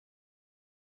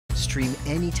stream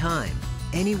anytime,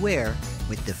 anywhere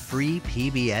with the free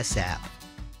PBS app.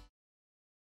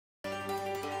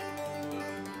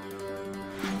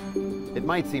 It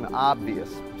might seem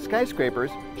obvious. Skyscrapers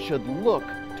should look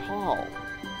tall.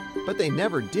 But they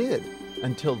never did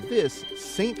until this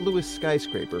St. Louis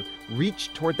skyscraper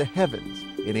reached toward the heavens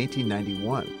in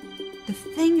 1891. The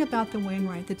thing about the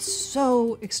Wainwright that's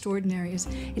so extraordinary is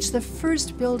it's the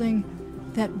first building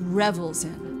that revels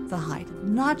in the height.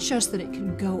 Not just that it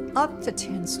can go up to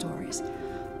 10 stories,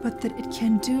 but that it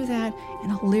can do that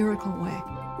in a lyrical way.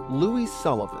 Louis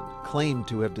Sullivan claimed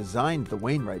to have designed the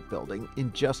Wainwright building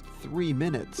in just 3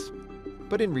 minutes.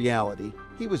 But in reality,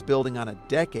 he was building on a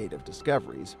decade of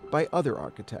discoveries by other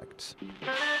architects.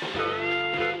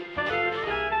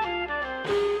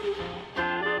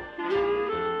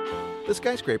 The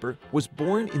skyscraper was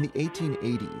born in the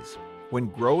 1880s, when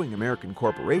growing American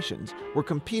corporations were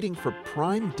competing for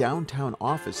prime downtown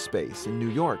office space in New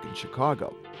York and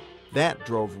Chicago. That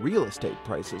drove real estate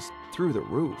prices through the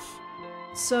roof.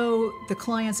 So the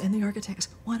clients and the architects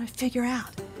want to figure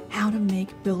out how to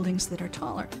make buildings that are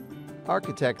taller.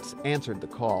 Architects answered the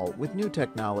call with new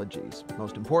technologies,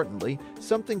 most importantly,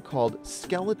 something called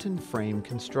skeleton frame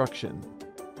construction.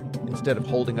 Instead of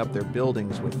holding up their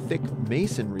buildings with thick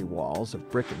masonry walls of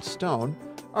brick and stone,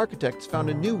 architects found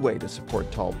a new way to support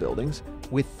tall buildings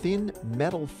with thin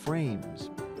metal frames.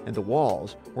 And the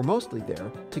walls were mostly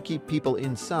there to keep people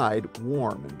inside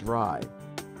warm and dry.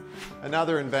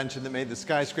 Another invention that made the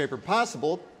skyscraper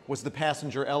possible was the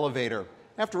passenger elevator.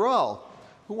 After all,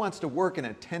 who wants to work in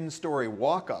a 10-story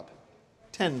walk-up?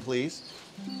 10, please.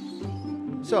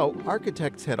 So,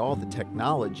 architects had all the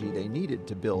technology they needed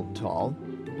to build tall,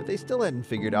 but they still hadn't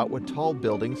figured out what tall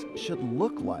buildings should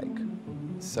look like.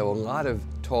 So a lot of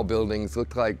tall buildings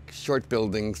look like short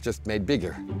buildings just made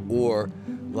bigger, or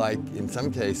like, in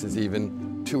some cases,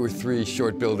 even 2 or 3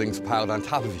 short buildings piled on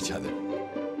top of each other.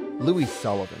 Louis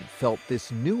Sullivan felt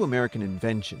this new American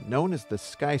invention, known as the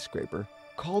skyscraper,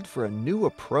 called for a new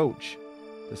approach.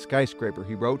 The skyscraper,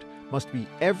 he wrote, must be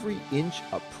every inch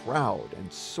a proud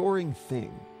and soaring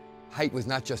thing. Height was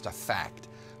not just a fact,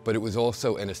 but it was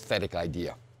also an aesthetic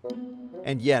idea.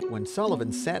 And yet, when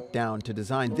Sullivan sat down to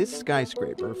design this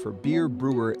skyscraper for beer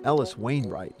brewer Ellis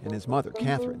Wainwright and his mother,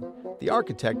 Catherine, the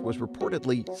architect was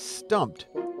reportedly stumped.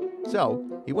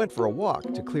 So he went for a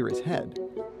walk to clear his head.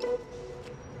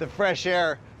 The fresh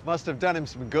air must have done him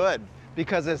some good,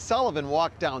 because as Sullivan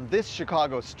walked down this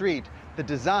Chicago street, the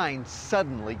design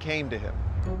suddenly came to him.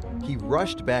 He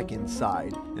rushed back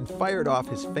inside and fired off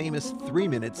his famous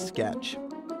 3-minute sketch.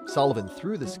 Sullivan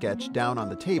threw the sketch down on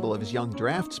the table of his young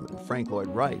draftsman, Frank Lloyd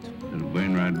Wright. The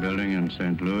Wainwright building in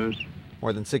St. Louis.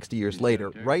 More than 60 years later,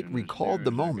 Wright recalled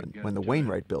the moment when the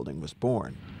Wainwright building was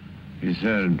born. He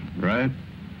said, "Wright,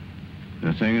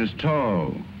 the thing is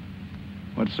tall.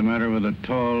 What's the matter with a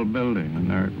tall building?" And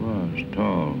there it was,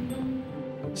 tall.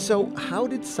 So how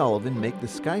did Sullivan make the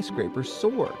skyscraper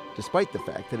soar, despite the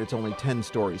fact that it's only 10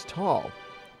 stories tall?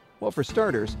 Well, for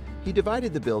starters, he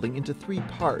divided the building into 3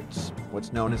 parts,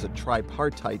 what's known as a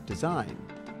tripartite design.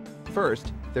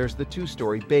 First, there's the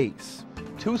 2-story base.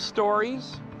 2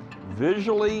 stories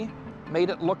visually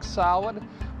made it look solid,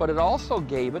 but it also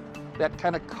gave it that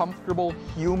kind of comfortable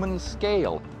human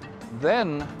scale.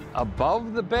 Then,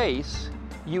 above the base,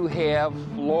 you have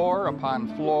floor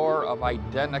upon floor of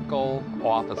identical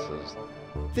offices.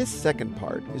 This second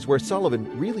part is where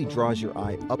Sullivan really draws your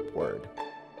eye upward.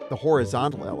 The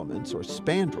horizontal elements, or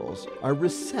spandrels, are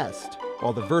recessed,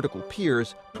 while the vertical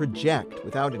piers project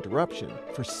without interruption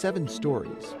for 7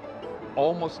 stories.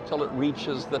 Almost till it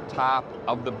reaches the top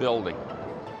of the building.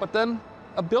 But then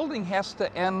a building has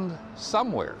to end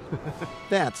somewhere.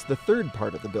 That's the third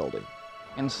part of the building.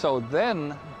 And so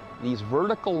then these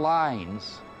vertical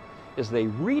lines, as they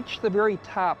reach the very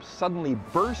top, suddenly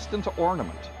burst into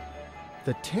ornament.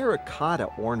 The terracotta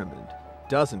ornament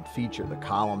doesn't feature the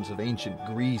columns of ancient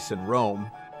Greece and Rome.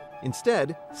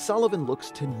 Instead, Sullivan looks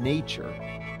to nature.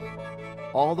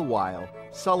 All the while,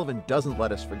 Sullivan doesn't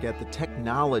let us forget the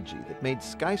technology that made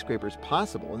skyscrapers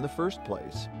possible in the first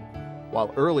place.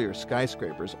 While earlier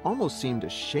skyscrapers almost seemed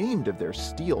ashamed of their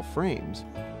steel frames,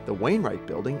 the Wainwright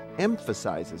building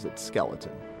emphasizes its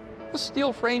skeleton. The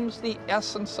steel frame's the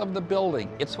essence of the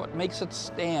building. It's what makes it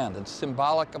stand. It's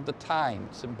symbolic of the time,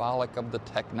 symbolic of the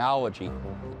technology.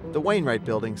 The Wainwright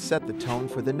building set the tone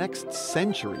for the next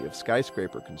century of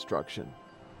skyscraper construction.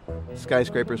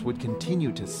 Skyscrapers would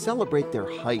continue to celebrate their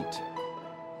height,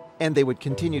 and they would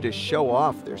continue to show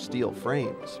off their steel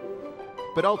frames.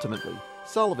 But ultimately,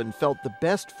 Sullivan felt the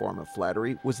best form of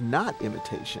flattery was not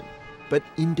imitation, but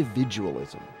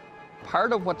individualism.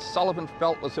 Part of what Sullivan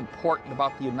felt was important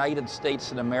about the United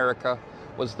States and America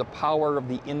was the power of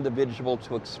the individual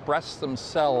to express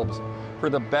themselves for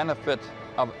the benefit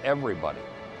of everybody.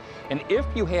 And if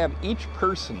you have each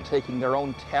person taking their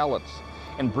own talents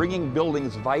and bringing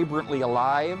buildings vibrantly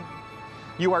alive,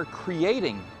 you are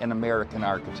creating an American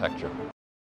architecture.